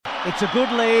It's a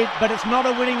good lead, but it's not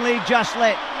a winning lead just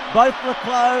yet. Both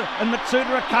Clos and Matsuda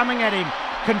are coming at him.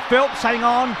 Can Phelps hang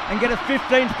on and get a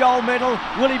 15th gold medal?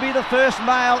 Will he be the first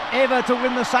male ever to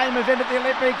win the same event at the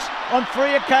Olympics? On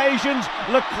 3 occasions,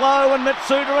 Clos and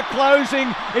Matsuda are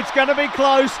closing. It's going to be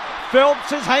close.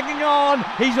 Phelps is hanging on.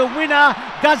 He's a winner.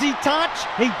 Does he touch?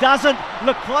 He doesn't.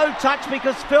 Clos touched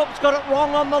because Phelps got it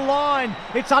wrong on the line.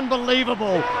 It's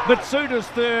unbelievable. Matsuda's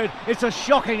third. It's a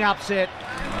shocking upset.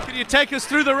 Can you take us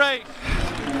through the race?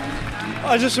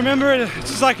 I just remember it. It's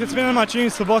just like it's been in my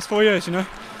dreams for the past 4 years, you know.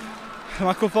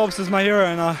 Michael Phelps is my hero,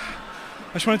 and I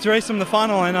just wanted to race him in the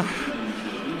final, and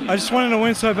I just wanted to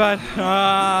win so bad.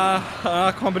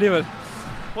 I can't believe it.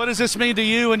 What does this mean to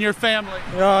you and your family?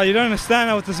 You don't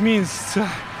understand what this means.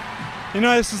 You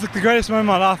know, this is like the greatest moment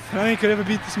of my life. I think I could ever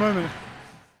beat this moment.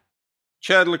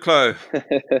 Chad le Clos,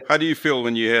 how do you feel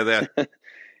when you hear that?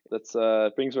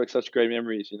 That brings back such great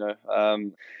memories, you know.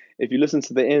 If you listen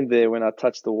to the end there when I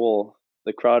touched the wall,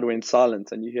 the crowd went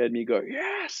silent, and you heard me go,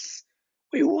 "Yes,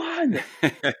 we won!"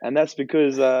 And that's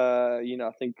because, you know,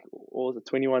 I think all the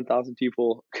 21,000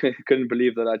 people couldn't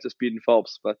believe that I just beaten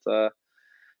Phelps. But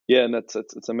yeah, and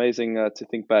it's amazing to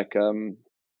think back.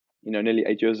 You know, nearly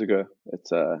 8 years ago, it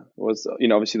was, you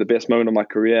know, obviously the best moment of my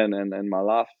career and my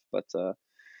life. But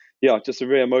yeah, just a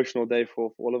very emotional day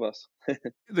for all of us.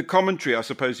 The commentary, I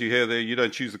suppose you hear there, you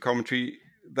don't choose the commentary.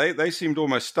 They seemed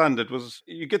almost stunned.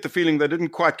 You get the feeling they didn't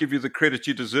quite give you the credit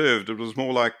you deserved. It was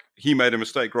more like he made a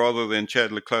mistake rather than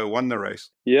Chad le Clos won the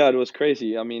race. Yeah, it was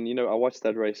crazy. I mean, you know, I watched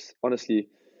that race, honestly,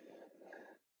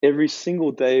 every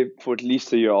single day for at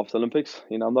least a year after the Olympics.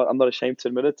 You know, I'm not ashamed to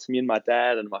admit it. Me and my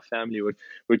dad and my family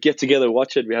would get together,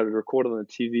 watch it. We had it recorded on the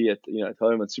TV at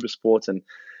home at Super Sports, and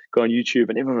go on YouTube,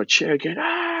 and everyone would cheer again.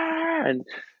 And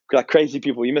like crazy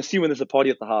people. You must see when there's a party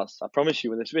at the house. I promise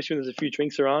you, especially when there's a few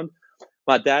drinks around,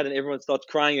 my dad and everyone starts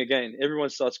crying again. Everyone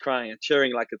starts crying and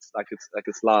cheering like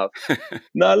it's live.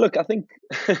 No, look, I think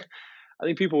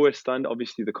people were stunned.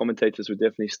 Obviously, the commentators were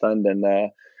definitely stunned, and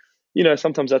you know,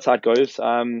 sometimes that's how it goes.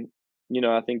 You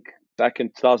know, I think back in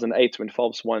 2008 when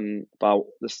Phelps won by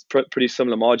this pretty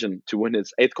similar margin to win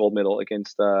his 8th gold medal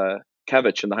against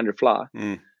Cavich in the 100 fly.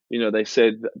 You know, they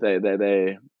said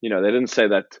they you know, they didn't say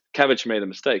that Cavich made a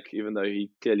mistake, even though he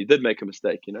clearly did make a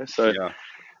mistake. You know, so. Yeah.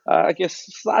 I guess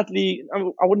slightly,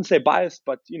 I wouldn't say biased,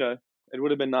 but, you know, it would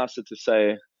have been nicer to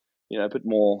say, you know, a bit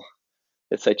more,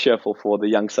 let's say, cheerful for the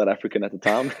young South African at the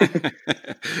time.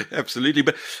 Absolutely.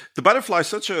 But the butterfly is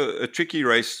such a tricky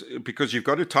race because you've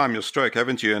got to time your stroke,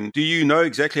 haven't you? And do you know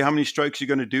exactly how many strokes you're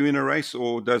going to do in a race,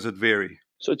 or does it vary?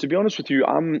 So to be honest with you,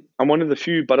 I'm one of the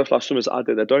few butterfly swimmers out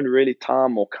there that don't really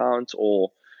time or count or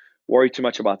worry too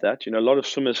much about that. You know, a lot of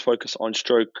swimmers focus on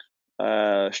stroke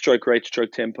rate,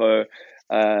 stroke tempo,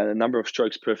 a number of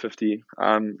strokes per 50.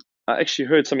 I actually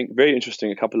heard something very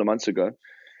interesting a couple of months ago.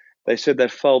 They said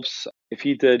that Phelps, if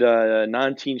he did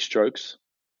 19 strokes,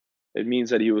 it means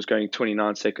that he was going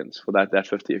 29 seconds for that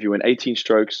 50. If he went 18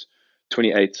 strokes,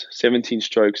 28, 17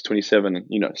 strokes, 27,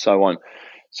 you know, so on.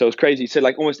 So it's crazy. He said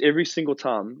like almost every single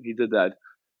time he did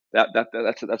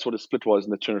that's what a split was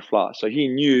in the 200 fly. So he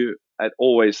knew at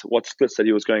always what splits that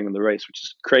he was going in the race, which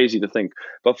is crazy to think.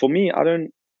 But for me,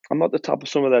 I'm not the type of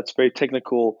swimmer that's very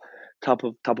technical type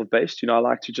of based. You know, I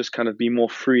like to just kind of be more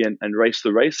free and race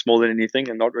the race more than anything,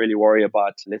 and not really worry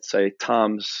about, let's say,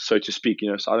 times, so to speak.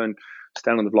 You know, so I don't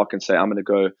stand on the block and say I'm going to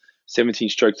go 17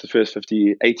 strokes the first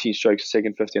 50, 18 strokes the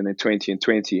second 50, and then 20 and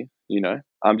 20. You know,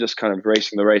 I'm just kind of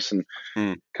racing the race and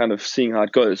kind of seeing how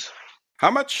it goes.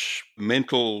 How much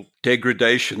mental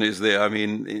degradation is there? I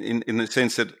mean, in the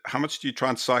sense that how much do you try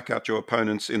and psych out your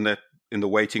opponents in the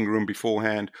waiting room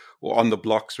beforehand or on the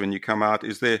blocks when you come out?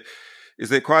 Is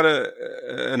there quite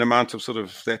an amount of sort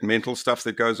of that mental stuff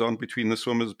that goes on between the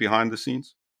swimmers behind the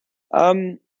scenes?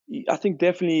 I think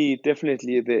definitely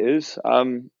there is.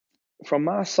 From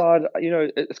my side, you know,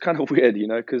 it's kind of weird, you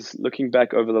know, because looking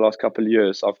back over the last couple of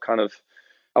years,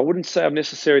 I wouldn't say I'm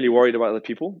necessarily worried about other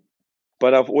people,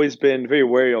 but I've always been very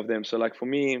wary of them. So like for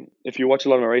me, if you watch a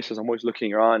lot of my races, I'm always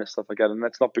looking around and stuff like that. And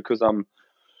that's not because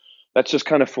that's just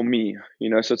kind of for me,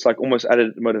 you know, so it's like almost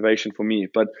added motivation for me.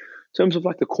 But in terms of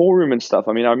like the core room and stuff,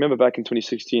 I mean, I remember back in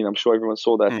 2016, I'm sure everyone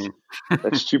saw that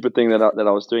that stupid thing that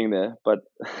I was doing there. But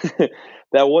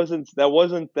that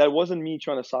wasn't me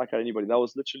trying to psych out anybody. That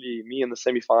was literally me in the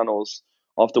semifinals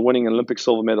after winning an Olympic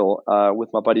silver medal with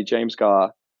my buddy James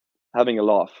Garr, having a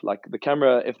laugh. Like if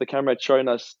the camera had shown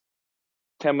us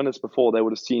 10 minutes before, they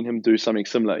would have seen him do something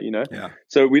similar, you know? Yeah.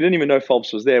 So we didn't even know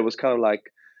Phelps was there. It was kind of like,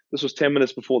 this was 10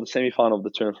 minutes before the semi-final of the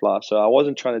turn fly. So I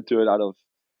wasn't trying to do it out of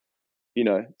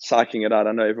psyching it out.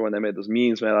 I know everyone, they made those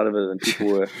memes made out of it, and people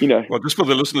were. Well, just for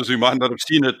the listeners who might not have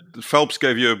seen it, Phelps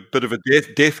gave you a bit of a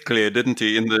death glare, didn't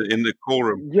he, in the call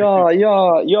room? Yeah.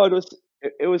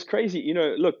 It was crazy.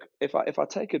 Look, if I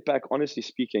take it back, honestly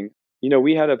speaking,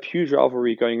 we had a huge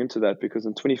rivalry going into that, because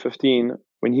in 2015,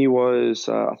 when he was,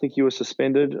 I think he was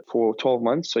suspended for 12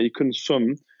 months, so he couldn't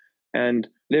swim. And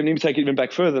let me take it even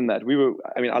back further than that.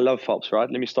 I love Phelps, right?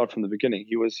 Let me start from the beginning.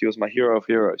 He was my hero of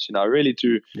heroes. I really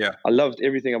do. Yeah. I loved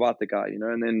everything about the guy,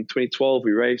 And then 2012,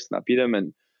 we raced and I beat him.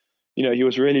 And, he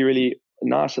was really, really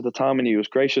nice at the time, and he was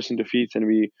gracious in defeat. And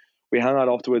we hung out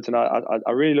afterwards, and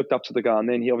I really looked up to the guy. And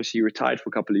then he obviously retired for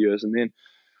a couple of years. And then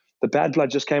the bad blood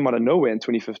just came out of nowhere in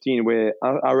 2015, where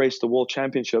I raced the World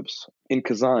Championships in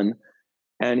Kazan,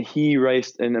 and he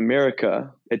raced in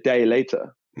America a day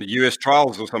later. The US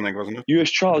trials or something, wasn't it? US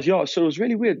trials, yeah. So it was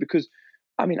really weird, because,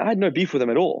 I had no beef with him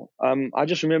at all. I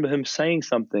just remember him saying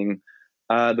something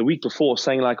the week before,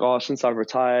 saying like, "Oh, since I've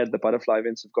retired, the butterfly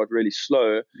events have got really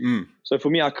slow." So for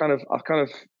me, I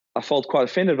felt quite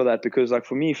offended by that, because, like,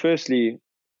 for me, firstly,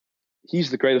 he's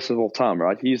the greatest of all time,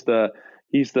 right? He's the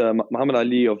Muhammad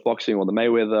Ali of boxing, or the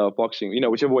Mayweather of boxing,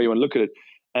 whichever way you want to look at it.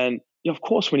 And of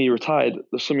course, when he retired,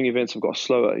 the swimming events have got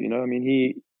slower.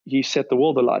 He set the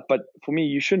world alight. But for me,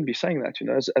 you shouldn't be saying that.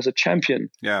 As a champion,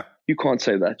 you can't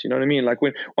say that. You know what I mean? Like,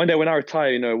 when one day when I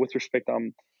retire, with respect,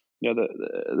 I'm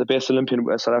the best Olympian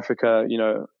in South Africa.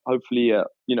 Hopefully,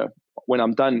 when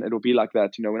I'm done, it'll be like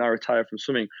that. When I retire from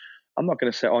swimming, I'm not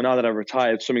going to say, "Oh, now that I've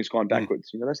retired, swimming's gone backwards."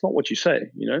 That's not what you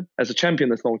say. As a champion,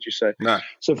 that's not what you say. No.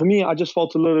 So for me, I just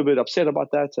felt a little bit upset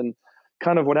about that. And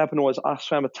kind of what happened was, I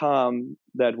swam a time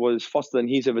that was faster than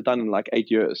he's ever done in like 8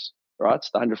 years. Right,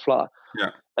 it's the 100 fly. Yeah.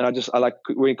 And I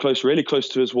went really close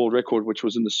to his world record, which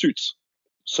was in the suits.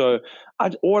 So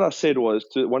all I said was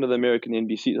to one of the American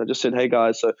NBCs, I just said, "Hey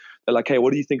guys," so they're like, "Hey,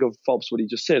 what do you think of Phelps, what he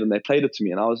just said?" And they played it to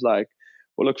me, and I was like,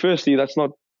 "Well, look, firstly, that's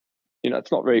not,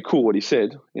 it's not very cool what he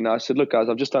said." I said, "Look, guys,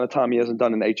 I've just done a time he hasn't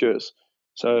done in 8 years,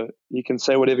 so he can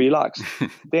say whatever he likes."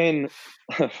 Then,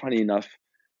 funny enough,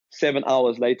 7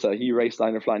 hours later, he raced the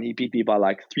 100 fly, and he beat me by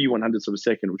like 3/100ths of a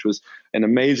second, which was an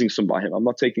amazing swim by him. I'm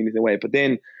not taking anything away, but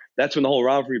then that's when the whole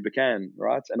rivalry began,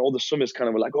 right? And all the swimmers kind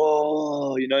of were like,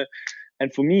 "Oh,"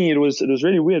 And for me, it was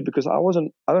really weird, because I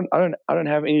don't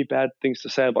have any bad things to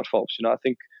say about Phelps. I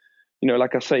think,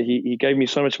 like I say, he gave me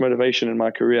so much motivation in my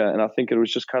career, and I think it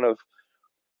was just kind of,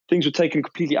 things were taken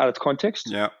completely out of context.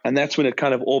 Yeah. And that's when it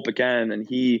kind of all began. And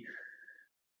he,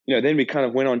 then we kind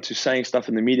of went on to saying stuff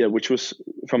in the media, which was,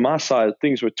 from my side,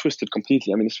 things were twisted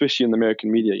completely. Especially in the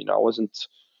American media, I wasn't,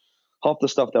 half the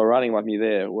stuff they were writing about me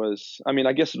there was,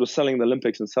 I guess it was selling the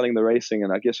Olympics and selling the racing.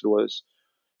 And I guess it was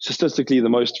statistically the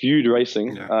most viewed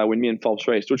racing when me and Phelps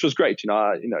raced, which was great.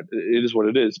 It is what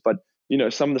it is. But,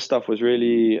 some of the stuff was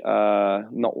really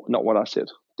not what I said,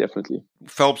 definitely.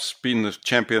 Phelps, being the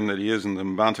champion that he is, and the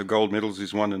amount of gold medals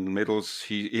he's won and medals,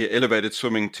 he elevated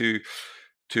swimming to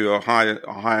a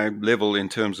high level in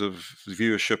terms of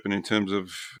viewership and in terms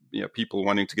of people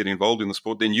wanting to get involved in the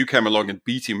sport. Then you came along and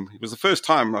beat him. It was the first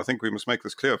time, I think we must make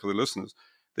this clear for the listeners,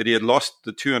 that he had lost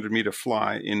the 200-meter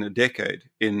fly in a decade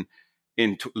in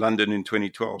London in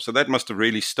 2012. So that must have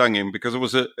really stung him, because it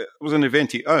was an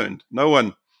event he owned. No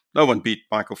one beat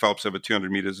Michael Phelps over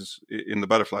 200 meters in the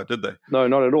butterfly, did they? No,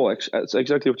 not at all. It's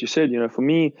exactly what you said. For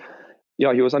me,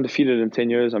 he was undefeated in 10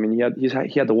 years.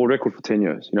 He had the world record for 10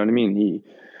 years. You know what I mean?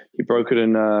 He broke it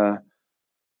in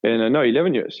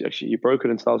 11 years. Actually, he broke it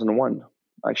in 2001.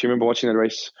 I actually remember watching that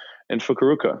race in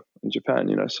Fukuoka in Japan.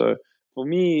 So for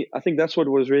me, I think that's what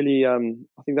was really. I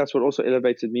think that's what also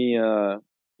elevated me.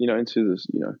 Into this.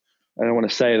 I don't want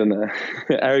to say it in an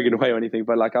arrogant way or anything,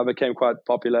 but like, I became quite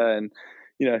popular, and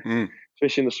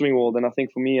especially in the swimming world. And I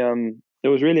think for me, it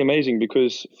was really amazing,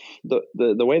 because the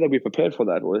way that we prepared for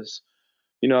that was,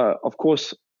 of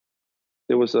course,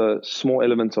 there was a small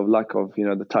element of luck of,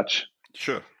 the touch.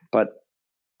 Sure. But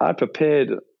I prepared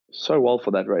so well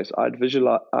for that race. I'd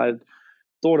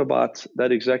thought about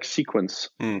that exact sequence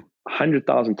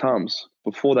 100,000 times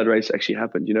before that race actually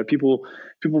happened. People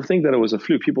think that it was a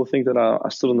fluke. People think that I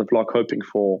stood on the block hoping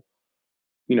for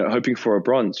a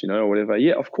bronze, or whatever.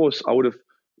 Yeah, of course,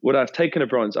 would I have taken a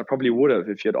bronze? I probably would have,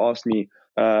 if you had asked me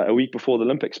a week before the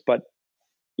Olympics. But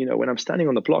when I'm standing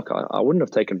on the block, I wouldn't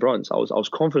have taken bronze. I was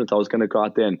confident I was going to go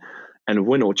out there and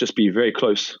win, or just be very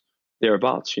close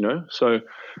thereabouts. So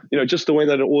just the way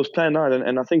that it was planned out,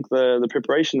 and I think the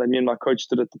preparation that me and my coach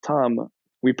did at the time,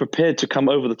 we prepared to come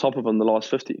over the top of him the last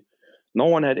 50. No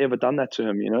one had ever done that to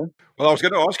him, Well, I was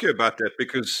going to ask you about that,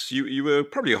 because you were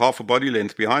probably half a body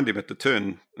length behind him at the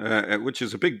turn, which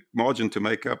is a big margin to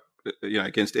make up.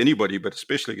 against anybody, but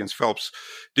especially against Phelps.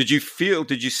 Did you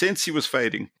sense he was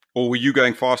fading, or were you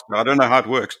going faster? I don't know how it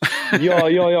works. Yeah.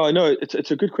 No,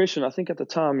 it's a good question. I think at the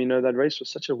time, that race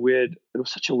was such a weird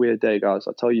day, guys.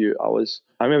 I tell you, I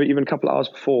remember even a couple of hours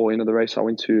before, the race, I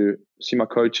went to see my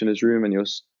coach in his room, and he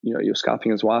was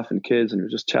Skyping his wife and kids, and we were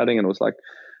just chatting, and it was like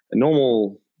a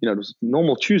normal, it was a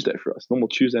normal Tuesday for us, normal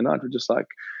Tuesday night. We're just like,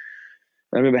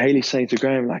 I remember Haley saying to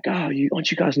Graham, like, aren't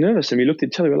you guys nervous? And we looked at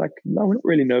each other, we were like, no, we're not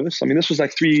really nervous. I mean, this was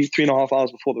like three and a half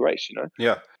hours before the race,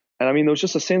 Yeah. And I mean, there was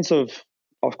just a sense of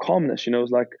calmness, it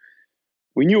was like,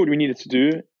 we knew what we needed to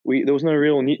do. There was no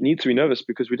real need to be nervous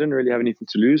because we didn't really have anything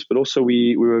to lose, but also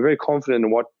we were very confident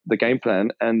in what the game plan,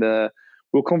 and we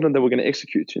were confident that we're going to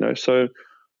execute, So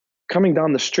coming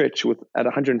down the stretch at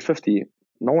 150,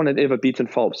 no one had ever beaten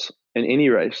Phelps in any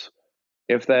race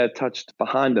if they had touched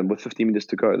behind him with 50 meters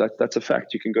to go. That's a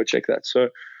fact. You can go check that. So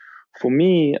for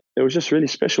me, it was just really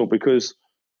special because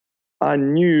I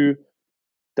knew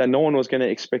that no one was going to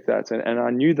expect that. And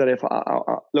I knew that if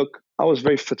I was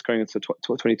very fit going into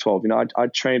 2012. I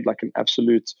trained like an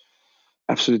absolute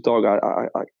dog.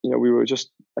 We were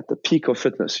just at the peak of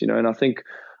fitness, and I think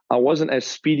I wasn't as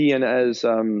speedy and as,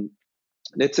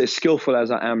 let's say, skillful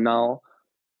as I am now,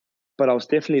 but I was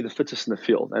definitely the fittest in the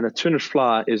field. And a 200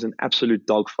 fly is an absolute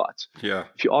dogfight. Yeah.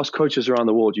 If you ask coaches around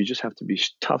the world, you just have to be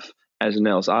tough as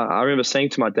nails. I remember saying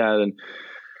to my dad, and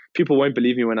people won't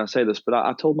believe me when I say this, but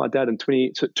I told my dad in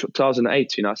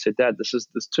 2008, I said, Dad, this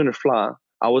 200 fly.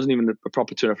 I wasn't even a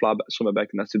proper 200 fly swimmer back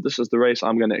then. I said, this is the race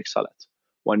I'm going to excel at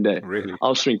one day. Really? I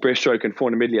was swimming breaststroke and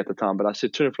 400 medley at the time, but I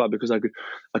said 200 fly because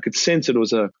I could sense it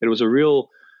was a real,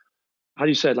 how do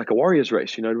you say it, like a warrior's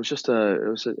race. It was just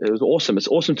it was awesome. It's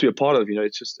awesome to be a part of.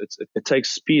 It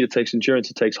takes speed, it takes endurance,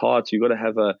 it takes heart. So you got to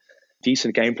have a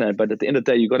decent game plan, but at the end of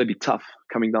the day, you got to be tough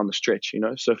coming down the stretch.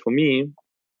 So for me,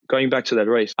 going back to that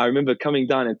race, I remember coming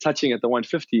down and touching at the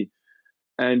 150,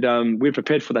 and we were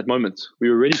prepared for that moment. We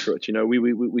were ready for it.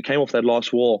 We came off that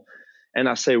last wall, and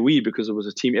I say we because it was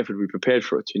a team effort. We prepared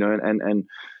for it. And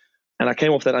I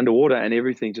came off that underwater, and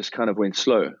everything just kind of went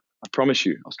slow. I promise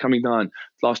you, I was coming down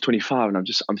last 25, and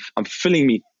I'm feeling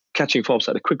me catching Phelps.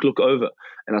 I had a quick look over,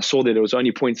 and I saw that it was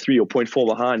only 0.3 or 0.4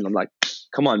 behind. And I'm like,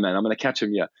 come on, man, I'm going to catch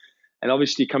him here. And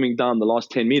obviously coming down the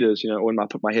last 10 meters, when I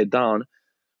put my head down,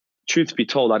 truth be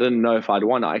told, I didn't know if I'd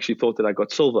won. I actually thought that I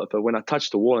got silver, but when I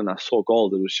touched the wall and I saw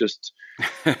gold, it was just,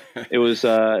 it was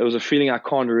a feeling I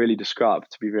can't really describe,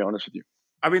 to be very honest with you.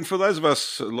 I mean, for those of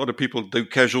us, a lot of people do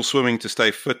casual swimming to stay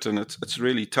fit, and it's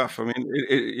really tough. I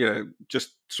mean,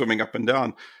 just swimming up and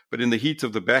down. But in the heat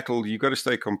of the battle, you've got to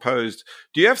stay composed.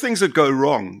 Do you have things that go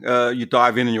wrong? You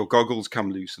dive in and your goggles come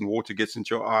loose and water gets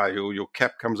into your eye, or your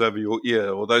cap comes over your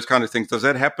ear, or those kind of things. Does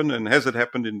that happen, and has it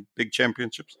happened in big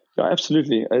championships? Yeah,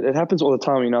 absolutely. It happens all the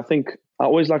time. I think I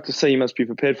always like to say you must be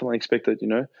prepared for the unexpected,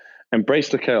 Embrace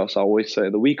the chaos, I always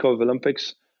say. The week of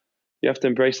Olympics, you have to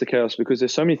embrace the chaos because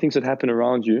there's so many things that happen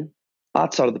around you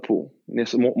outside of the pool. And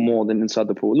there's more than inside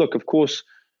the pool. Look, of course,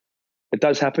 it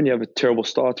does happen. You have a terrible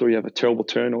start, or you have a terrible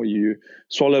turn, or you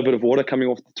swallow a bit of water coming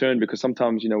off the turn, because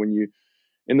sometimes, when you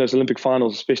in those Olympic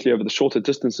finals, especially over the shorter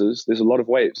distances, there's a lot of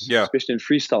waves, especially in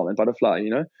freestyle and butterfly,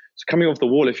 So coming off the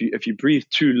wall, if you breathe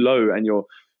too low and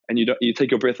you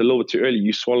take your breath a little bit too early,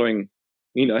 you're swallowing,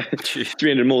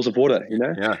 300 mils of water,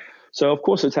 Yeah. So of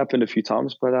course it's happened a few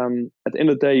times, but at the end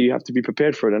of the day, you have to be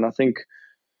prepared for it. And I think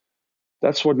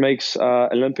that's what makes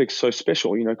Olympics so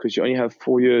special, because you only have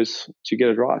 4 years to get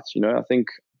it right. I think,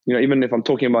 even if I'm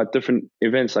talking about different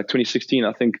events like 2016,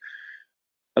 I think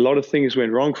a lot of things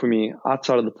went wrong for me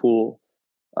outside of the pool,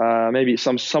 maybe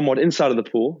somewhat inside of the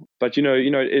pool, but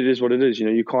it is what it is.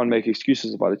 You can't make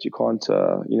excuses about it. You can't,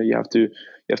 you have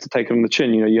to take it on the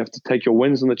chin. You have to take your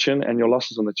wins on the chin and your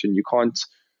losses on the chin. You can't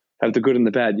have the good and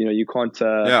the bad. You can't.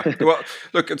 Yeah. Well,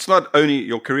 look, it's not only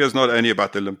your career is not only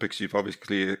about the Olympics. You've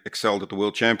obviously excelled at the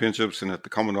World Championships and at the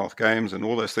Commonwealth Games and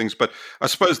all those things. But I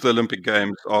suppose the Olympic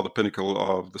Games are the pinnacle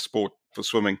of the sport for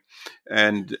swimming.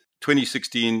 And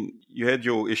 2016, you had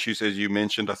your issues, as you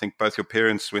mentioned. I think both your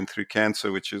parents went through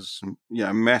cancer, which is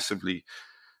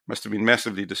must have been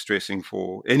massively distressing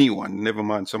for anyone. Never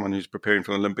mind someone who's preparing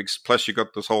for the Olympics. Plus, you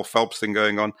got this whole Phelps thing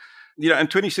going on. In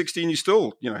 2016, you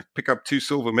still, pick up 2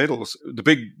 silver medals. The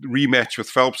big rematch with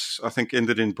Phelps, I think,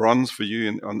 ended in bronze for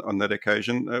you on that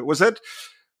occasion. Was that?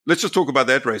 Let's just talk about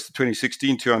that race, the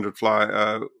 2016 200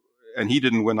 fly, and he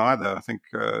didn't win either. I think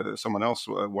someone else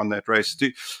won that race.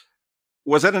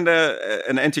 Was that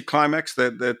an anticlimax,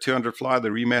 that 200 fly, the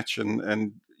rematch,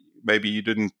 and maybe you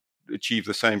didn't achieve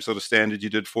the same sort of standard you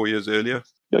did 4 years earlier?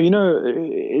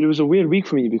 It was a weird week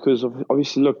for me because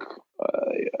obviously, look.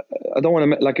 I don't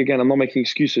want to, like, again, I'm not making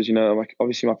excuses, like,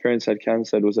 obviously my parents had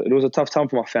cancer. It was a tough time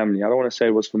for my family. I don't want to say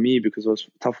it was for me, because it was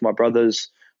tough for my brothers,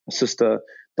 my sister,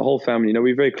 the whole family.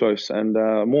 We're very close, and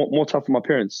more tough for my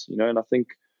parents, and I think,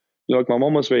 like, my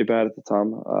mom was very bad at the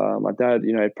time. My dad,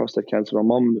 had prostate cancer. My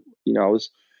mom,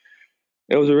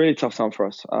 it was a really tough time for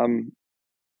us.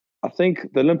 I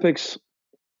think the Olympics,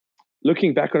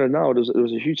 looking back on it now, it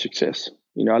was a huge success.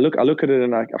 I look at it,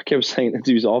 and I kept saying in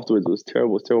interviews afterwards, it was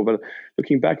terrible. But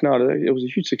looking back now, it was a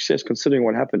huge success considering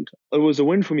what happened. It was a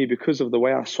win for me because of the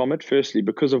way I swam it. Firstly,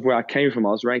 because of where I came from, I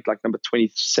was ranked like number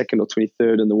 22nd or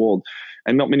 23rd in the world,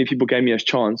 and not many people gave me a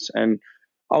chance. And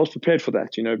I was prepared for that,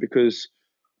 because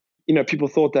people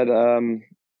thought that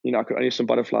I could only swim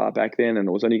butterfly back then, and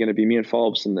it was only going to be me and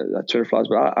Phelps and the turner flies.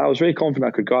 But I was very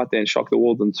confident I could go out there and shock the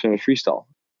world and turn a freestyle.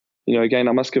 Again,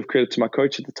 I must give credit to my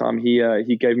coach at the time.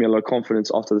 He gave me a lot of confidence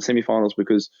after the semifinals,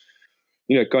 because,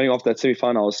 going off that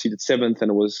semifinal, I was seeded 7th,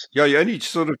 and it was... Yeah, you only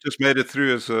sort of just made it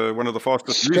through as one of the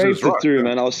fastest scraped losers, it right? through,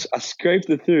 man. I scraped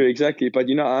it through, exactly. But,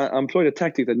 I employed a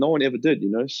tactic that no one ever did,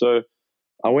 So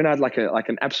I went out like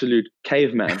an absolute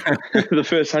caveman the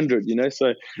first 100,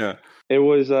 So yeah. It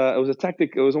was a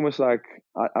tactic. It was almost like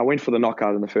I went for the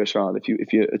knockout in the first round,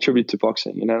 if you attribute to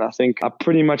boxing, and I think I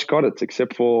pretty much got it,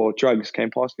 except for drugs came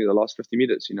past me the last 50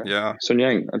 meters, Yeah. Sun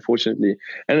Yang, unfortunately.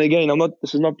 And again,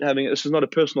 this is not a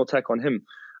personal attack on him.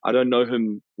 I don't know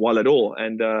him well at all,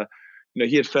 and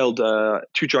he had failed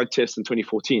 2 drug tests in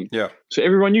 2014. Yeah. So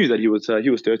everyone knew that he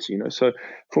was dirty, So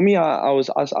for me, I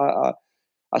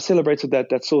celebrated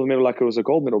that silver medal like it was a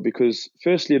gold medal, because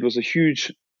firstly, it was a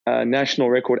huge national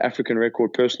record, African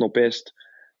record, personal best,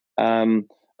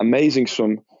 amazing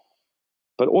swim,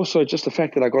 but also just the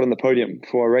fact that I got on the podium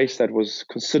for a race that was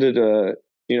considered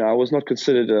I was not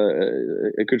considered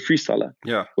a good freestyler.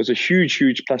 Yeah. Was a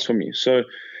huge plus for me. So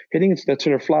heading into that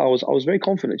turn of fly, I was very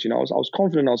confident. I was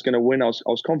confident I was going to win. I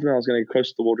was confident I was going to get close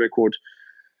to the world record.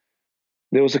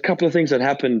 There was a couple of things that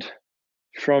happened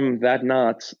from that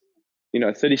night,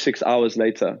 36 hours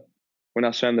later, when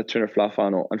I swam the turn of fly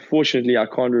final. Unfortunately, I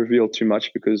can't reveal too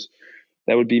much, because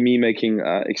that would be me making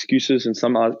excuses in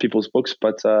some other people's books.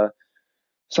 But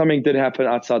something did happen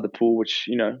outside the pool, which,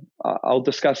 I'll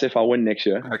discuss if I win next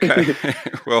year. Okay.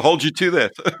 Well, hold you to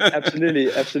that.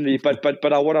 Absolutely. But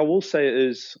what I will say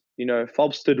is,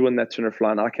 Phelps did win that turn of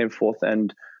fly, and I came 4th.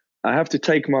 And I have to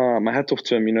take my hat off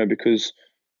to him, because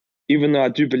even though I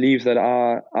do believe that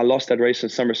I lost that race in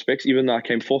some respects, even though I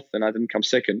came 4th and I didn't come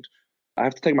 2nd, I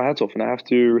have to take my hat off, and I have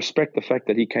to respect the fact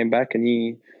that he came back and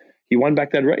he won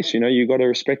back that race. You got to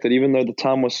respect that, even though the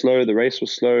time was slow, the race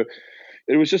was slow.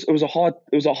 It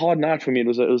was a hard night for me. It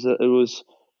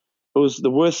was the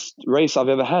worst race I've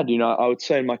ever had. I would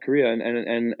say in my career,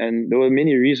 and there were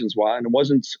many reasons why. And it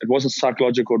wasn't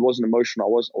psychological. It wasn't emotional.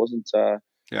 I wasn't.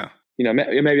 Yeah.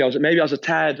 Maybe I was a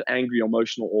tad angry,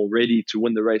 emotional, or ready to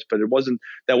win the race, but that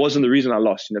wasn't the reason I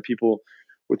lost. People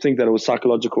would think that it was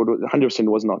psychological. 100%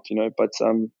 was not, but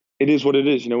it is what it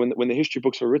is. When the history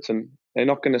books are written, they're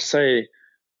not going to say,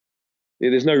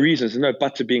 there's no reasons, there's no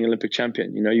but to being Olympic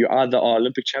champion. You either are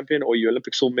Olympic champion, or you're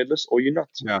Olympic silver medalist, or you're not.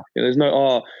 Yeah. There's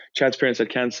no, Chad's parents had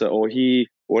cancer, or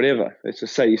whatever. Let's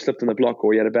just say he slipped on the block,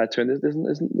 or he had a bad turn.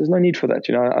 There's no need for that.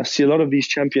 I see a lot of these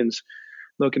champions,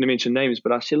 I'm not going to mention names,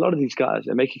 but I see a lot of these guys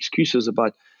that make excuses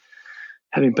about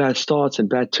having bad starts and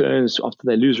bad turns after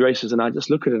they lose races, and I just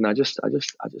look at it and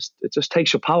it just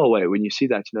takes your power away when you see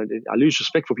that. I lose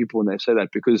respect for people when they say that,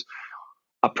 because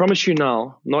I promise you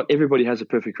now, not everybody has a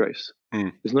perfect race.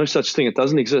 There's no such thing. It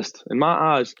doesn't exist. In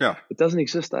my eyes, It doesn't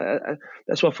exist.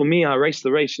 That's why for me, I race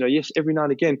the race. Yes, every now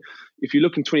and again, if you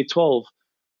look in 2012,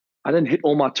 I didn't hit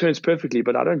all my turns perfectly,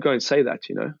 but I don't go and say that,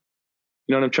 You know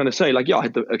what I'm trying to say? Like, yeah,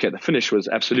 the finish was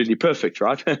absolutely perfect,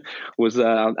 right? was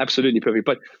absolutely perfect.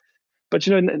 But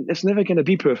it's never going to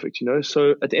be perfect,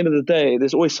 So at the end of the day,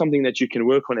 there's always something that you can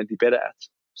work on and be better at.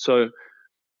 So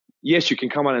yes, you can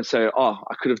come on and say, oh,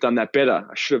 I could have done that better.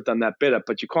 I should have done that better.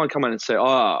 But you can't come on and say, oh,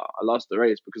 I lost the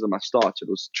race because of my start. It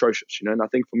was atrocious, And I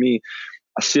think for me,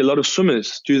 I see a lot of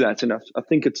swimmers do that. And I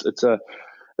think it's a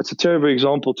terrible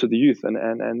example to the youth.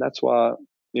 And that's why,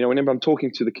 whenever I'm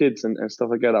talking to the kids and stuff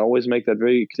like that, I always make that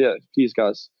very clear. Please,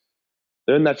 guys,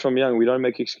 learn that from young. We don't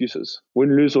make excuses.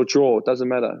 Win, lose, or draw, it doesn't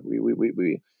matter. We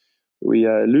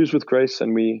lose with grace,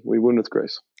 and we win with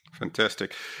grace.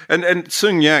 Fantastic. And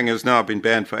Sun Yang has now been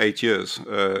banned for 8 years,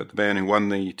 the man who won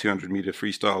the 200-meter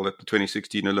freestyle at the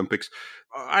 2016 Olympics.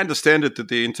 I understand it that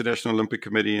the International Olympic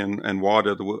Committee and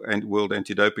WADA, the World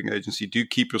Anti-Doping Agency, do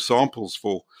keep your samples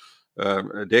for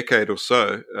a decade or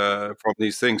so from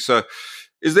these things. So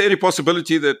is there any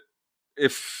possibility that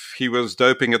if he was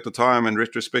doping at the time and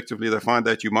retrospectively they find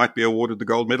that, you might be awarded the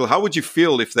gold medal. How would you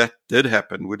feel if that did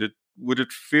happen? Would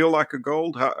it feel like a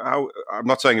gold? How I'm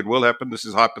not saying it will happen. This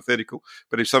is hypothetical.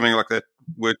 But if something like that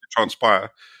were to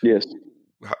transpire, Yes.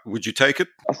 Would you take it?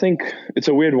 I think it's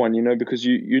a weird one, because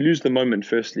you lose the moment,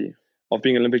 firstly, of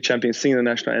being Olympic champion, singing the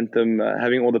national anthem,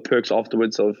 having all the perks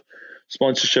afterwards of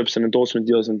sponsorships and endorsement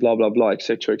deals and blah, blah, blah,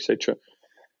 etc., etc.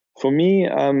 For me,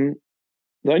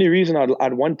 the only reason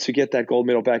I'd want to get that gold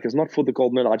medal back is not for the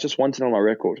gold medal. I just want it on my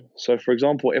record. So, for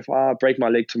example, if I break my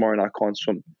leg tomorrow and I can't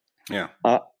swim,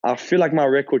 I feel like my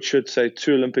record should say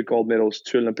 2 Olympic gold medals,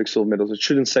 2 Olympic silver medals. It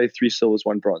shouldn't say 3 silvers,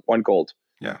 1 bronze, 1 gold.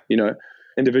 Yeah.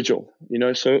 Individual.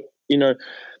 So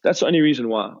that's the only reason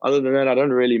why. Other than that, I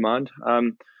don't really mind.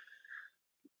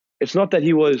 It's not that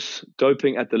he was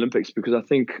doping at the Olympics, because I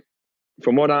think,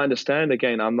 from what I understand,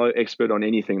 again, I'm no expert on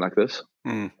anything like this,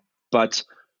 but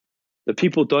the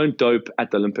people don't dope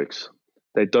at the Olympics.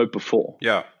 They dope before.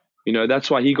 Yeah. That's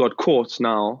why he got caught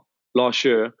now last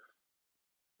year,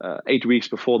 8 weeks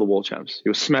before the World Champs. He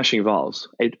was smashing valves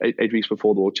 8 weeks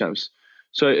before the World Champs.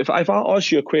 So if I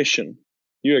ask you a question,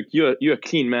 you're a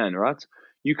clean man, right?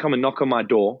 You come and knock on my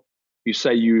door. You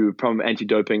say you from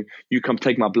anti-doping. You come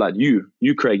take my blood. You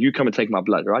Craig, you come and take my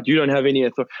blood, right? You don't have any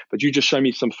authority, but you just show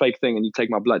me some fake thing and you take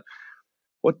my blood.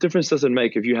 What difference does it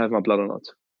make if you have my blood or not?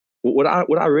 Would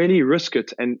I really risk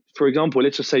it? And for example,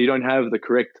 let's just say you don't have the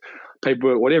correct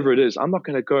paperwork, whatever it is. I'm not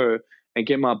going to go and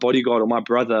get my bodyguard or my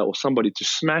brother or somebody to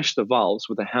smash the valves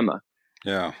with a hammer.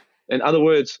 Yeah. In other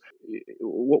words,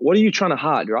 what are you trying to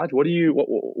hide, right?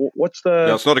 What's the?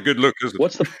 Yeah, it's not a good look, is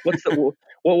it?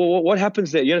 What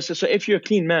happens there? So if you're a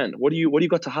clean man, what do you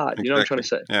got to hide? Exactly. You know what I'm trying to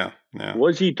say? Yeah.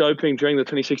 Was he doping during the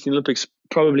 2016 Olympics?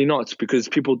 Probably not, because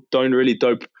people don't really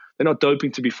dope. They're not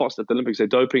doping to be fast at the Olympics. They're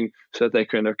doping so that they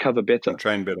can recover better, and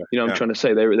train better. I'm trying to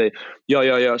say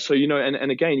yeah. So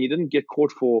and again, he didn't get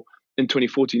caught in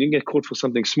 2014. He didn't get caught for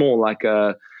something small like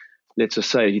let's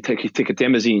just say you take a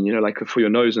demazine, like for your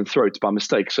nose and throat by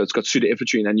mistake. So it's got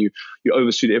pseudoephedrine and you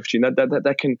over pseudoephedrine.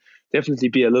 That can definitely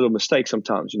be a little mistake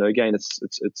sometimes. Again,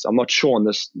 it's I'm not sure on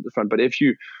this front, but if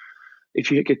you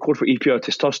get caught for EPO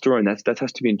testosterone, that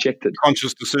has to be injected.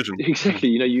 Conscious decision. Exactly.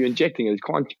 You're injecting it. You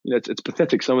can't. It's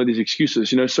pathetic. Some of these excuses.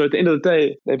 So at the end of the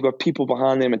day, they've got people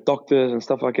behind them and doctors and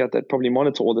stuff like that probably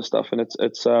monitor all this stuff, and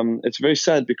it's very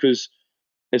sad, because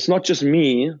it's not just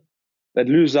me that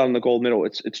loses out on the gold medal.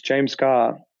 It's James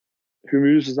Carr who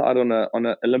loses out on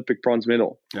an Olympic bronze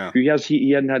medal. Yeah.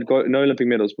 He hadn't had no Olympic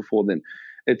medals before then.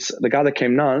 It's the guy that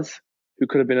came ninth, who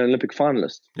could have been an Olympic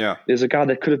finalist. Yeah. There's a guy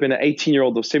that could have been an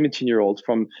 18-year-old or 17-year-old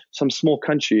from some small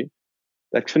country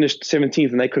that finished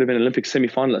 17th, and they could have been an Olympic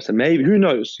semi-finalist. And maybe, who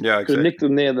knows, exactly. could have nicked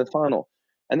them there in the final.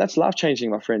 And that's life-changing,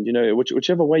 my friend.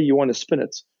 Whichever way you want to spin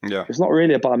it. Yeah. It's not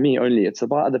really about me only. It's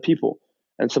about other people.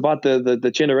 And it's about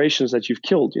the generations that you've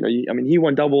killed. He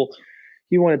won a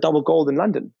double gold in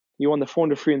London. He won the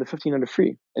 400 free and the 1500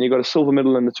 free. And he got a silver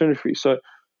medal in the 200 free. So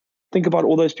think about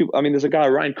all those people. There's a guy,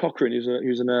 Ryan Cochrane,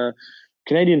 who's a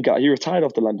Canadian guy. He retired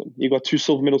after London. He got 2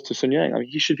 silver medals to Sun Yang.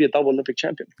 He should be a double Olympic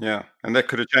champion. Yeah, and that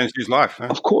could have changed his life. Huh?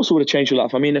 Of course it would have changed your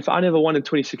life. If I never won in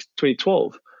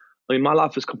 2012, my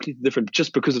life is completely different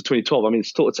just because of 2012.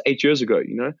 It's 8 years ago,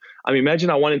 imagine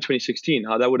I won in 2016,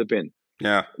 how that would have been.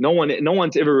 Yeah. No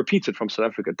one's ever repeated from South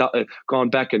Africa, gone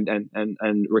back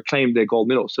and reclaimed their gold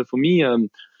medal. So for me, it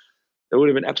would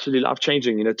have been absolutely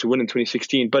life-changing, to win in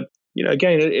 2016. But,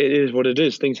 again, it is what it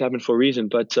is. Things happen for a reason.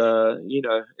 But,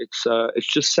 it's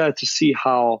just sad to see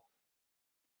how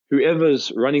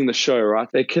whoever's running the show, right,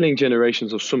 they're killing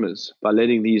generations of swimmers by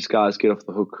letting these guys get off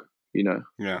the hook,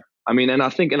 Yeah. And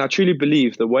I truly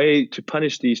believe the way to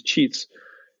punish these cheats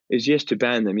is yes to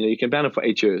ban them. You can ban them for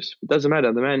 8 years. It doesn't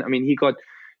matter. The man, he got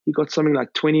something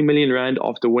like 20 million rand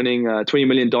after winning $20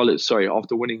 million,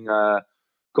 after winning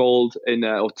gold in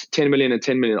or 10 million and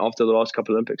 10 million after the last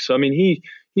couple of Olympics. So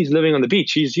he's living on the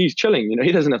beach. He's chilling.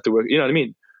 He doesn't have to work. You know what I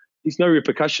mean? There's no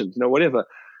repercussions. Whatever.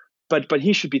 But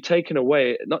he should be taken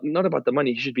away. Not about the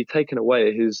money. He should be taken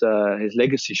away. His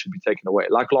legacy should be taken away,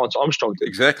 like Lance Armstrong did.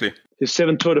 Exactly. His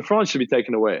 7 Tour de France should be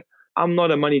taken away. I'm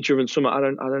not a money-driven swimmer. I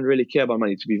don't really care about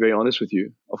money, to be very honest with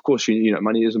you. Of course,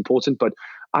 money is important, but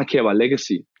I care about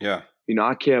legacy. Yeah.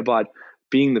 I care about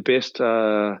being the best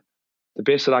that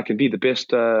I can be, the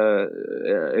best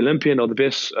Olympian or the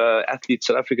best athlete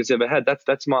South Africa's ever had.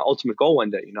 That's my ultimate goal one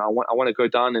day. I want to go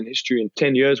down in history in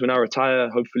 10 years when I retire.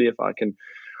 Hopefully, if I can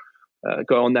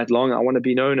go on that long, I want to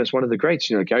be known as one of the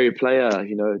greats. Gary Player.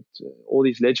 All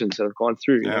these legends that have gone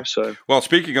through. So well,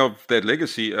 speaking of that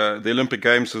legacy, the Olympic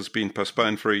Games has been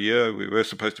postponed for a year. We were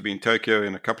supposed to be in Tokyo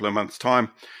in a couple of months'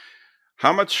 time.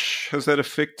 How much has that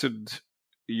affected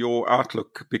your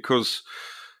outlook? Because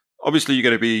obviously you're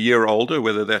going to be a year older.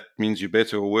 Whether that means you're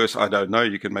better or worse, I don't know.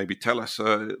 You can maybe tell us.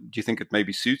 Do you think it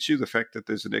maybe suits you, the fact that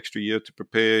there's an extra year to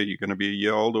prepare? You're going to be a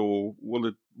year older, or will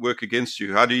it work against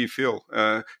you? How do you feel?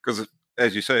 Because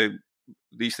as you say,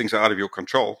 these things are out of your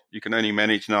control. You can only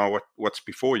manage now what's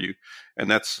before you,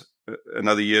 and that's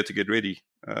another year to get ready.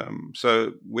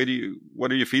 So what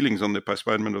are your feelings on the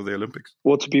postponement of the Olympics?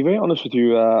 Well, to be very honest with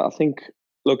you, I think,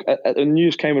 look, at the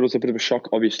news came, it was a bit of a shock,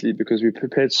 obviously, because we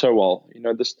prepared so well.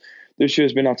 This year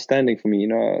has been outstanding for me.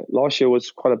 Last year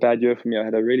was quite a bad year for me. I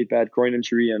had a really bad groin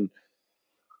injury, and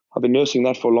I've been nursing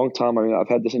that for a long time. I mean, I've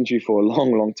had this injury for a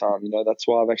long, long time. That's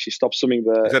why I've actually stopped swimming.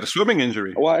 Is that a swimming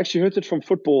injury? Well, I actually hurt it from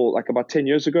football like about 10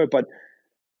 years ago, but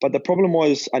the problem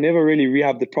was I never really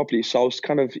rehabbed it properly. So I was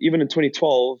kind of, even in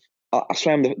 2012, I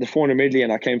slammed the 400 medley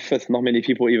and I came fifth. Not many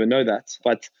people even know that.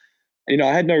 But,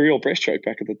 I had no real breaststroke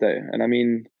back in the day. And I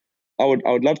mean, I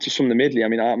would love to swim the medley. I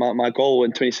mean, my goal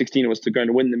in 2016 was to go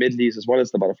and win the medleys as well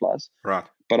as the butterflies. Right.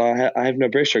 But I have no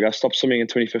breaststroke. I stopped swimming in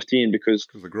 2015 because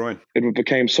of the groin. It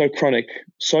became so chronic,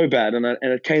 so bad. And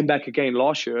it came back again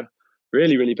last year,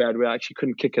 really, really bad, where I actually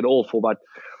couldn't kick at all for about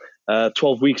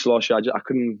 12 weeks last year. I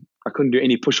couldn't do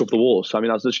any push off the wall. So I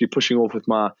mean, I was literally pushing off with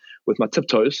my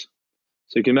tiptoes.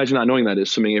 So you can imagine how annoying that is,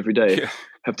 swimming every day. Yeah.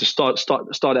 Have to start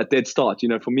at dead start.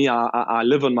 For me, I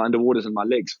live on my underwaters and my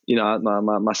legs.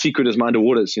 My secret is my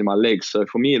underwaters, my legs. So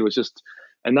for me, it was just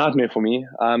a nightmare for me.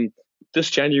 This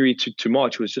January to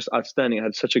March was just outstanding. I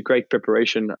had such a great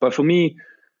preparation. But for me,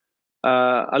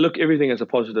 I look everything as a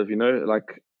positive,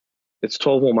 like it's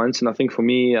 12 more months. And I think for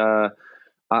me, I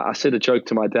said a joke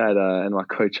to my dad and my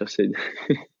coach.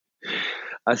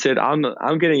 I said, I'm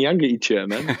getting younger each year,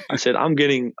 man. I said,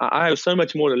 I have so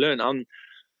much more to learn.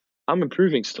 I'm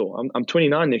improving still. I'm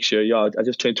 29 next year. Yeah, I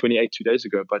just turned 28 2 days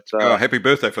ago. But happy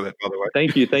birthday for that, by the way.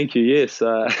 Thank you. Yes,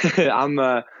 I'm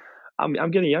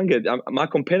getting younger. My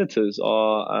competitors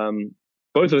are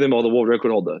both of them are the world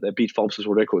record holder. They beat Phelps'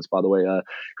 world records, by the way.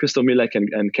 Crystal Milek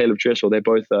and Caleb Dressel. They're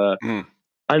both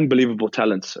unbelievable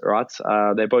talents, right?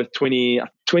 They're both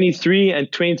 23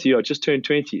 and 20, or just turned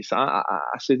 20. So I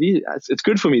said, it's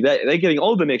good for me. They're getting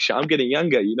older next year. I'm getting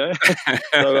younger,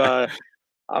 So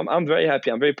I'm very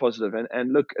happy. I'm very positive.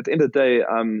 And look, at the end of the day,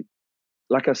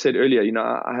 like I said earlier,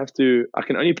 I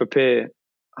can only prepare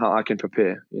how I can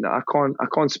prepare. I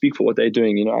can't speak for what they're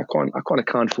doing. I can't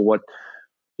account for what.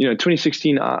 In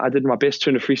 2016, I did my best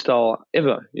turn of freestyle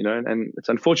ever, and it's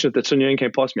unfortunate that Sun Yung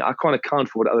came past me. I can't account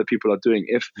for what other people are doing.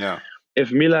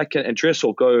 If Milak and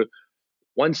Dressel go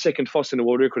 1 second faster than the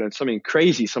world record and some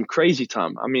crazy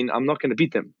time, I mean, I'm not going to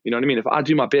beat them. You know what I mean? If I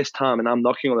do my best time and I'm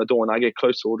knocking on the door and I get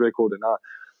close to world record and I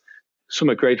swim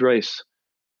a great race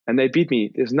and they beat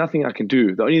me, there's nothing I can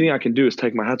do. The only thing I can do is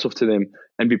take my hats off to them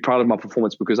and be proud of my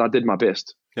performance because I did my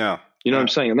best. Yeah. You know what I'm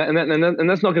saying? And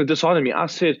that's not going to dishearten me. I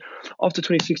said, after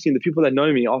 2016, the people that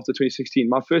know me after 2016,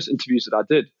 my first interviews that I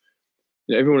did,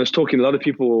 everyone was talking. A lot of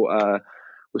people were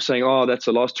saying, oh, that's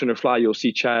the last turn of fly you'll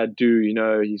see Chad do.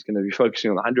 He's going to be focusing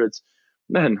on the hundreds.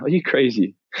 Man, are you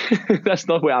crazy? That's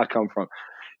not where I come from.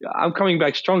 I'm coming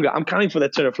back stronger. I'm coming for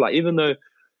that turn of fly, even though,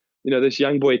 this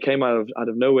young boy came out of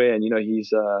nowhere and, he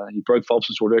broke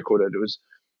Phelps' world record.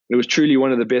 It was truly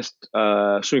one of the best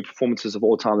swimming performances of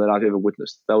all time that I've ever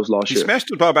witnessed. That was last year. He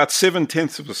smashed it by about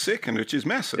 0.7 of a second, which is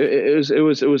massive. It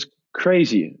was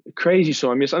crazy.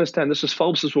 So I misunderstand. This was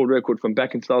Phelps' world record from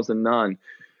back in 2009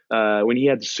 when he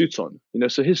had the suits on.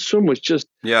 So his swim was just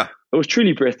it was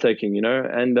truly breathtaking.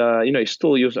 And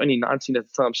he was only 19 at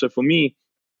the time. So for me,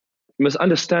 you must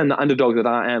understand the underdog that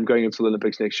I am going into the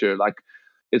Olympics next year. Like,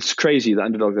 it's crazy, the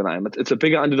underdog that I am. It's a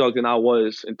bigger underdog than I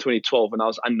was in 2012 when I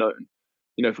was unknown.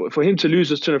 For him to lose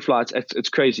this turn of fly, it's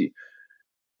crazy.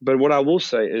 But what I will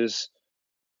say is,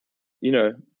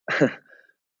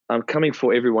 I'm coming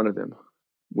for every one of them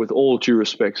with all due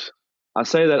respect. I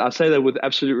say that with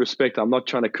absolute respect. I'm not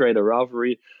trying to create a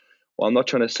rivalry, or I'm not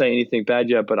trying to say anything bad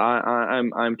yet. But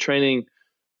I'm training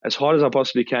as hard as I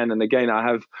possibly can. And again,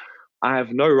 I have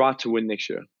no right to win next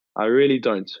year. I really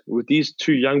don't. With these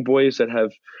two young boys that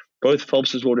have both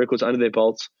Phelps' world records under their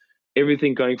belts,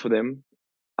 everything going for them,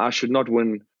 I should not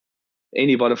win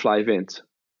any butterfly event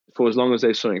for as long as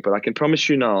they're swimming. But I can promise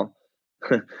you now,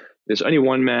 there's only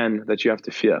one man that you have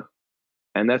to fear,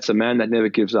 and that's a man that never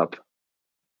gives up.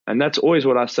 And that's always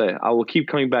what I say. I will keep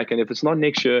coming back, and if it's not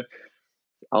next year,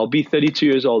 I'll be 32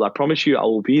 years old. I promise you, I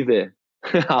will be there.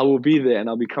 I will be there, and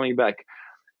I'll be coming back.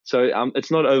 So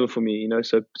it's not over for me,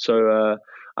 So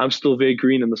I'm still very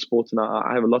green in the sport, and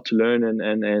I have a lot to learn. And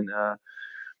I'm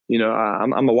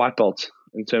a white belt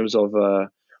in terms of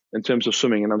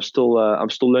swimming, and I'm still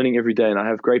learning every day. And I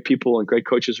have great people and great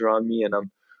coaches around me, and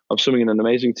swimming in an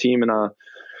amazing team, and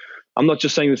I'm not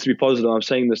just saying this to be positive. I'm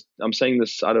saying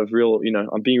this out of real,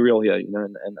 I'm being real here,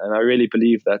 and I really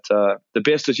believe that the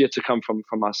best is yet to come from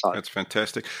my side. That's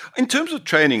fantastic. In terms of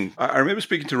training, I remember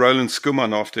speaking to Roland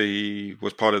Skuman after he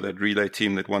was part of that relay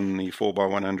team that won the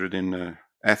 4x100 in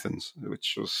Athens,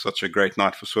 which was such a great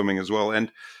night for swimming as well.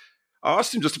 And I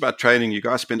asked him just about training. You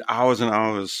guys spend hours and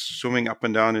hours swimming up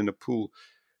and down in the pool.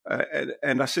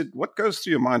 And I said, what goes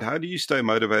through your mind? How do you stay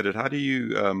motivated? How do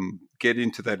you get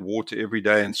into that water every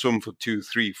day and swim for 2,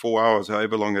 3, 4 hours,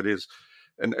 however long it is?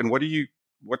 And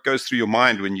what goes through your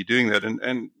mind when you're doing that?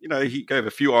 And he gave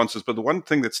a few answers, but the one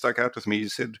thing that stuck out with me, he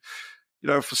said,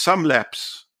 for some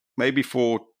laps, maybe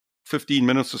for 15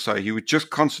 minutes or so, he would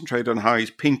just concentrate on how his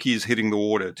pinky is hitting the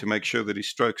water to make sure that his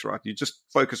stroke's right. You just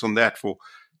focus on that for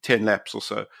 10 laps or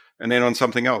so, and then on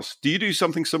something else. Do you do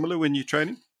something similar when you're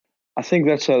training? I think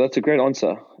that's a great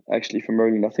answer, actually, from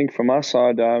Roland. I think from my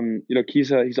side,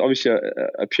 he's obviously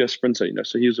a pure sprinter,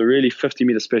 so he was a really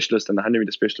 50-meter specialist and a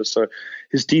 100-meter specialist. So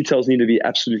his details need to be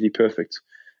absolutely perfect.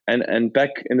 And back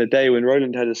in the day when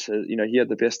Roland had his, he had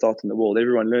the best start in the world.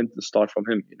 Everyone learned the start from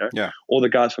him. Yeah. All the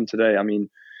guys from today. I mean,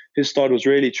 his start was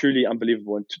really truly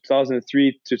unbelievable. In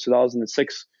 2003 to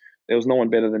 2006, there was no one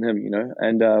better than him.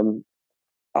 And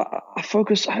I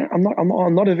focus.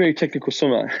 I'm not a very technical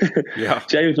swimmer. Yeah.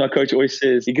 James, my coach, always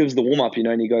says, he gives the warm up,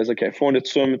 and he goes, okay, 400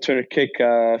 swim, 200 kick,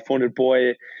 400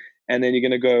 buoy, and then you're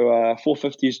going to go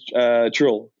 450s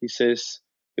drill.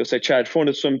 He'll say, Chad,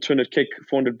 400 swim, 200 kick,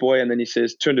 400 buoy, and then he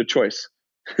says 200 choice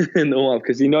in the warm up,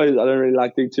 because he knows I don't really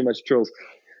like doing too much drills.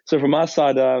 So from my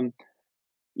side,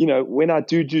 when I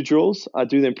do drills, I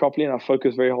do them properly and I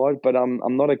focus very hard. But I'm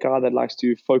not a guy that likes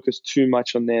to focus too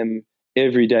much on them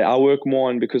every day. I work more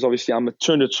on, because obviously I'm a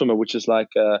 200 swimmer, which is like,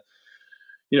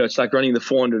 it's like running the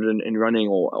 400 and running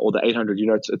or the 800.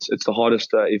 It's the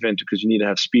hardest event, because you need to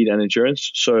have speed and endurance.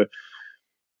 So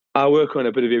I work on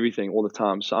a bit of everything all the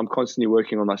time. So I'm constantly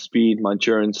working on my speed, my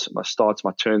endurance, my starts,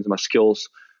 my turns, my skills,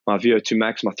 my VO2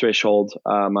 max, my threshold,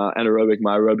 my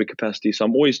aerobic capacity. So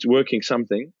I'm always working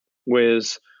something.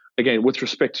 Whereas, again, with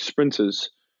respect to sprinters,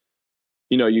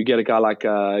 you get a guy like,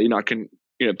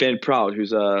 Ben Proud,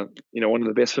 who's one of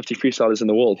the best 50 freestylers in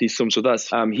the world. He swims with us.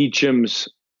 He gyms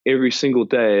every single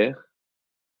day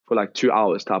for like 2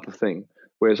 hours type of thing.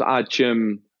 Whereas I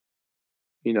gym,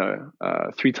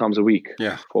 3 times a week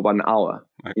for about an hour,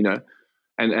 right.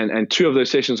 And 2 of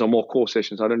those sessions are more core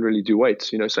sessions. I don't really do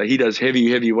weights, so he does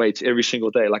heavy weights every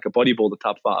single day, like a bodybuilder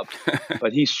type vibe.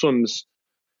 But he swims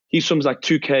like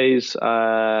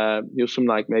 2Ks. He'll swim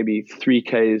like maybe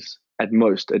 3Ks at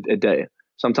most a day.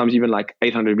 Sometimes even like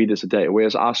 800 meters a day.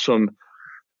 Whereas I swim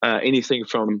anything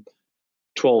from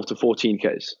 12 to 14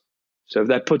 Ks. So if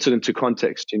that puts it into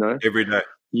context, Every day.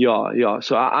 Yeah.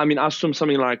 So I swim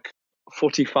something like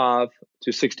 45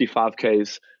 to 65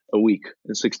 Ks a week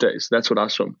in 6 days. That's what I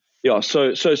swim. Yeah.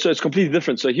 So it's completely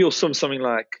different. So he'll swim something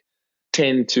like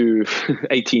 10 to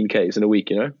 18 Ks in a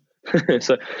week,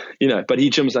 So, but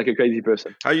he gyms like a crazy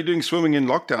person. How are you doing swimming in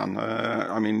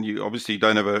lockdown? You obviously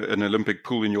don't have an Olympic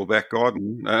pool in your back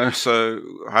garden. So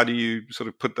how do you sort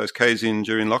of put those Ks in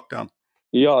during lockdown?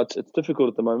 Yeah, it's difficult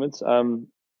at the moment.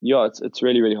 It's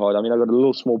really, really hard. I got a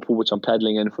little small pool, which I'm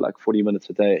paddling in for like 40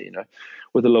 minutes a day,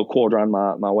 with a little cord around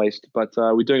my waist. But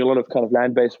we're doing a lot of kind of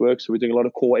land-based work. So we're doing a lot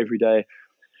of core every day.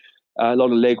 A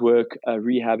lot of leg work,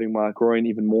 rehabbing my groin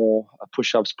even more,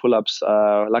 push-ups, pull-ups.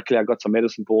 Luckily, I got some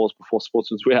medicine balls before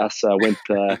Sportsman's Warehouse. I went,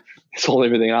 sold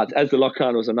everything out. As the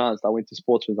lockdown was announced, I went to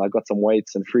Sportsman's. I got some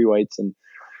weights and free weights and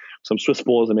some Swiss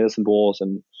balls and medicine balls.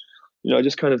 And,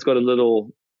 just kind of got a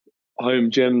little home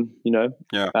gym,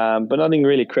 but nothing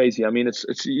really crazy.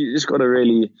 It's you just got to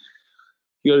really...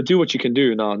 You got to do what you can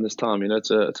do now in this time.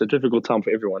 It's a difficult time for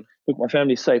everyone. Look, my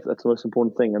family's safe. That's the most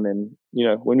important thing. And then,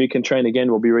 when we can train again,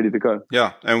 we'll be ready to go.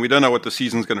 Yeah, and we don't know what the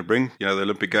season's going to bring. The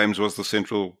Olympic Games was the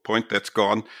central point. That's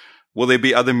gone. Will there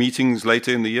be other meetings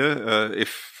later in the year?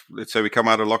 If, let's say, we come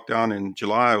out of lockdown in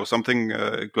July or something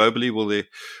globally, will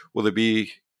there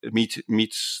be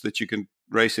meets that you can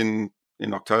race in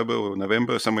October or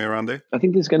November, somewhere around there? I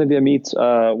think there's going to be a meet,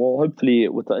 hopefully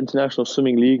with the International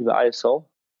Swimming League, the ISL.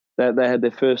 They had their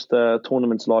first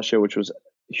tournaments last year, which was a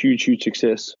huge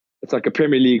success. It's like a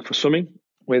Premier League for swimming,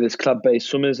 where there's club-based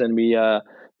swimmers, and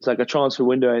it's like a transfer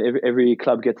window, and every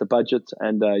club gets a budget,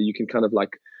 and you can kind of like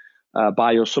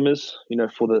buy your swimmers,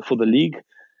 for the league.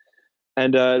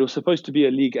 And it was supposed to be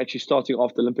a league actually starting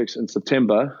after the Olympics in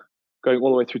September, going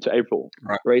all the way through to April,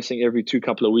 right. Racing every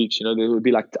couple of weeks. There would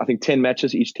be like, I think, 10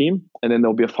 matches each team, and then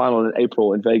there'll be a final in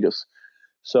April in Vegas.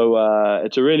 So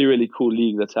it's a really, really cool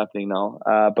league that's happening now.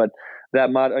 But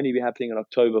that might only be happening in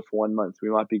October for 1 month.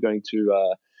 We might be going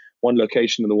to one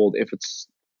location in the world if it's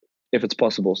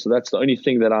possible. So that's the only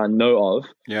thing that I know of.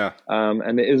 Yeah.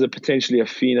 And there is potentially a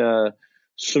FINA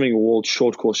Swimming World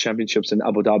Short Course Championships in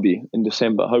Abu Dhabi in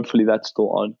December. Hopefully that's still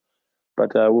on.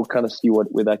 But we'll kind of see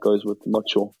where that goes with. I'm not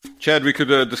sure. Chad, we could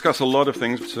discuss a lot of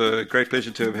things. It's a great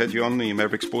pleasure to have had you on the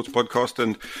Maverick Sports Podcast.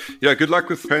 And good luck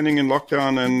with training in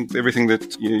lockdown and everything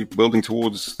that you're building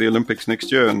towards the Olympics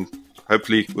next year. And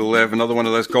hopefully we'll have another one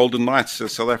of those golden nights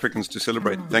as South Africans to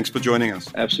celebrate. Thanks for joining us.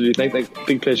 Absolutely.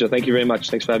 Big pleasure. Thank you very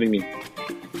much. Thanks for having me.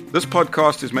 This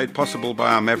podcast is made possible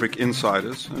by our Maverick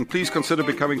Insiders, and please consider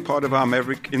becoming part of our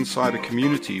Maverick Insider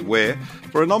community where,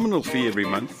 for a nominal fee every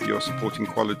month, you're supporting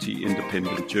quality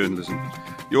independent journalism.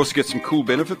 You also get some cool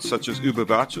benefits such as Uber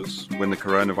vouchers when the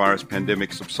coronavirus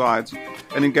pandemic subsides,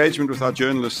 and engagement with our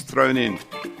journalists thrown in.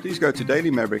 Please go to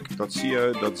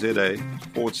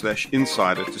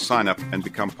dailymaverick.co.za/insider to sign up and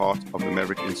become part of the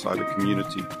Maverick Insider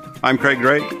community. I'm Craig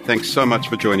Gray. Thanks so much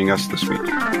for joining us this week.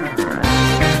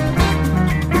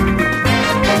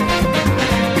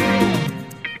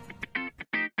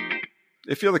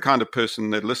 If you're the kind of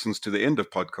person that listens to the end of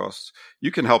podcasts,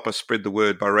 you can help us spread the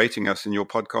word by rating us in your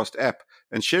podcast app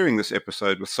and sharing this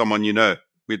episode with someone you know.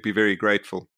 We'd be very grateful.